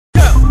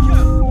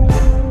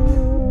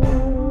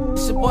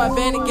Boy,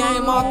 Vanny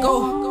Game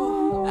Marco.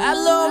 I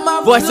love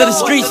my voice of the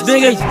streets,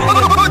 nigga.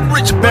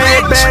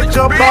 Bad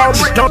jump on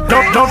me.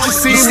 Don't you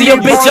see See your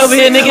bitch over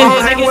here, nigga.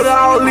 Hang with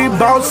all these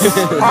bosses.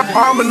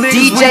 I'm a nigga.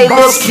 DJ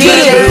Lil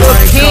Kid.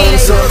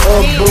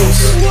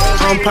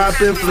 I'm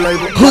poppin'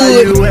 flavor.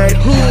 Where you at?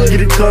 Get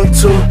it come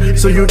to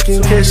so you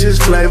can catch this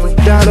flavor.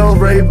 Got on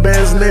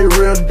Ray-Bans and they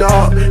real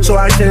dark, so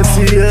I can't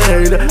see a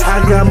hater.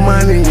 I got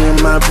money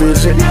in my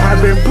vision. I've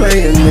been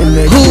playing in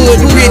that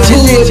Rich.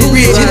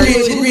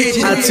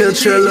 I tell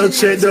Trillo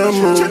check the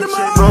mood.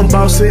 I'm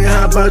bossy,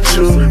 how about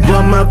you?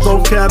 But my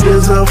vocab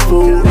is a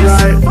fool,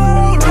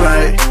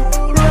 right.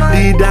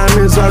 These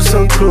diamonds are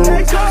so cool,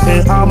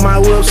 and all my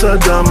whips are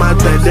dumb. I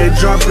think they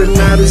dropping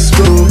out of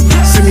school.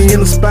 See me in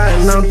the spot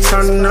and I'm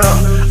turning up.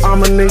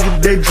 I'm a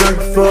nigga they drunk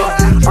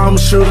fuck. All my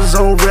shooters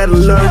on red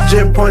alert.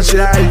 Jet punch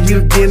you out,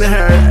 you getting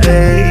hurt.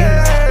 Hey,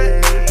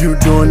 you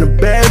doing the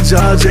bad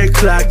job, J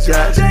Clock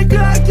job.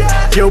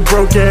 Yo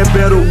broke ass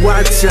better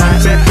watch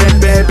out.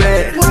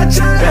 Bad.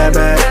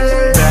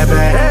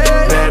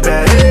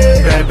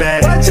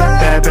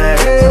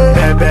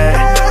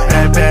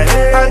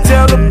 I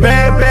tell the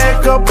bad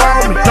back up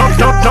on me.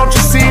 Don't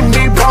you see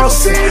me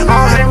bossy?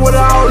 I hang with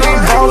all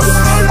these bosses.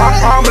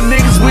 All my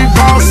niggas we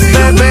bosses.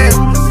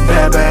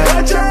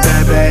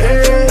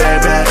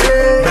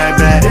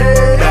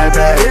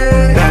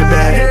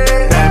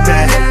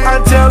 I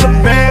tell the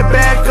bad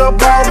back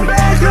up on me.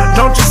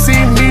 Don't you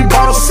see me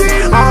bossy?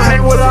 I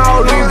hang with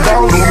all these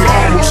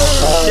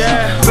bosses.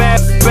 Yeah, bad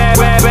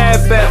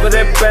with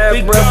that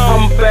bad breath.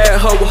 I'm a bad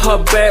hoe with her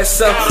bad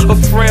self. A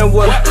friend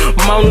with her,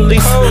 Mona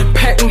Lisa.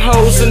 Pack them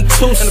hoes in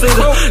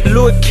two-seater.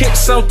 Louis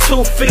kicks on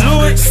 2 feet.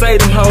 Say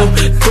them hoes,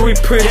 3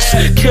 prints.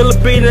 Killer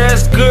beat,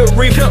 that's good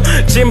reefer.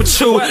 Jimmy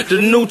Choo,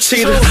 the new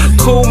cheater.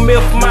 Cool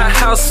meal for my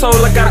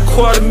household. I got a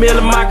 $250,000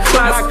 in my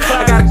closet.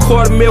 I got a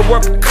 $250,000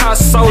 worth of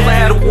consoles. I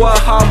had a war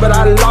hard, but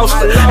I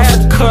lost it. I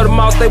had to cut them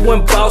off, they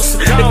went bossy.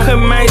 They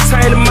couldn't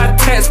maintain my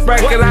tax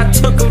bracket. I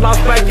took a loss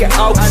back in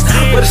August.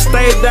 But it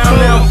stayed down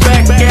there, I'm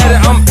back at it.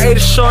 I'm 80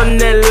 short in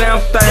that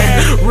lamp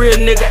thing. Real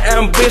nigga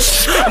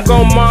ambitious. I'm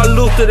gon' Martin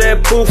Luther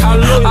that booth. All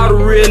the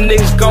real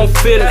niggas gon'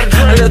 feel it.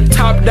 I let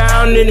top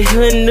down in the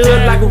hood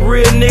like a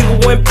real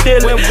nigga went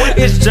pillin'.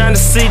 It's Johnny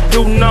C,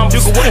 do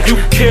numbers. You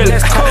kill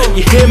it.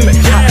 You hear me?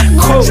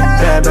 Cool.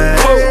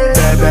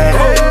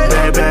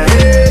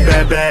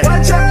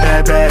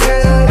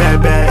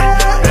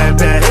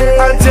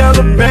 I tell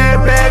the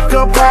bad back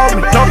up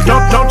on me.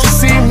 Don't you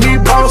see me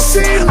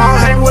bossy? I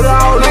hang with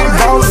all these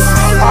bosses.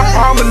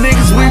 All my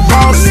niggas we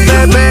bosses.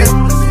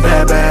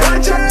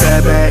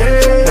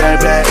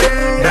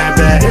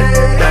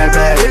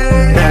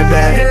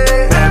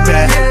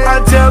 I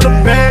tell the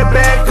bad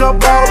back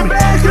up on me.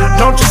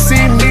 Don't you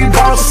see me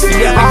bossy?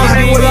 I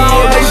hang with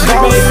all these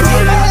bosses.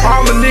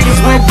 All my niggas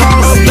we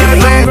bosses.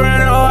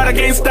 I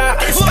can't stop.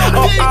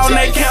 All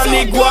night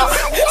counting guap.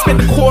 Spent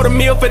a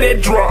 $250,000 for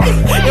that drop.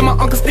 And my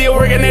uncle still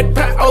working that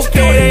pot.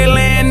 Okay, they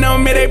laying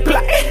on me, they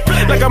plot.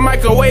 Like a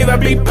microwave, I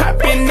be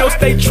popping. No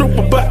state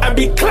trooper, but I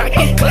be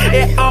clocking.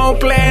 And I don't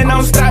plan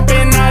on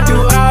stopping. I do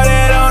all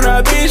that on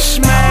a bitch,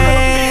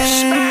 man.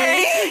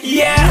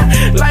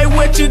 Yeah, like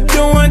what you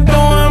doing,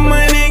 throwing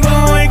money,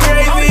 going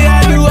crazy.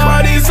 I do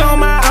all this on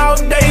my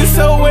off day.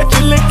 So what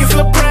you looking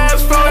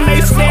surprised for? And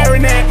they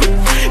staring at me.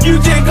 You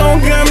just gon'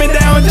 gun me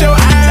down with your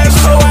eyes.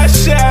 So I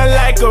shine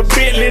like a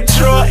Bentley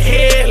truck.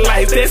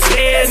 Headlights, that's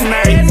head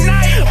night.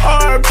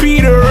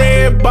 RP the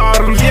red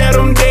bottoms, yeah,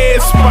 them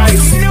dead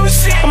spice.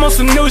 I'm on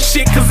some new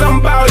shit cause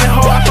I'm ballin'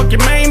 hoe. I fuck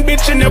your main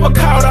bitch and never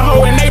called a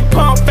hoe. And they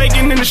pump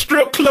faking in the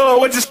strip club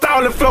with your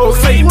stalling flow.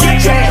 Say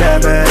bitch.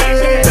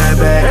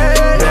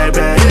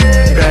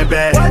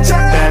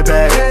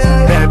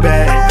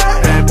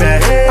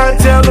 I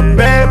tell the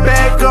bad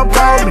back up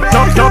on me.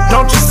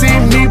 Don't you see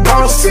me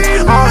bossy?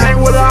 I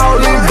hang with all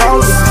these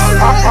bosses.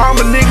 All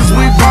my niggas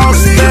we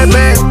bosses.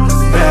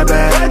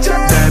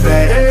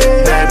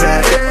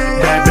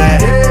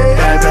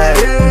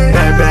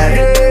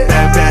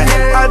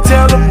 I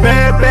tell the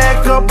bad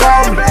back up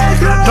on me.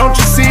 Don't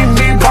you see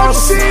me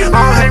bossy? I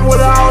hang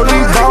with all these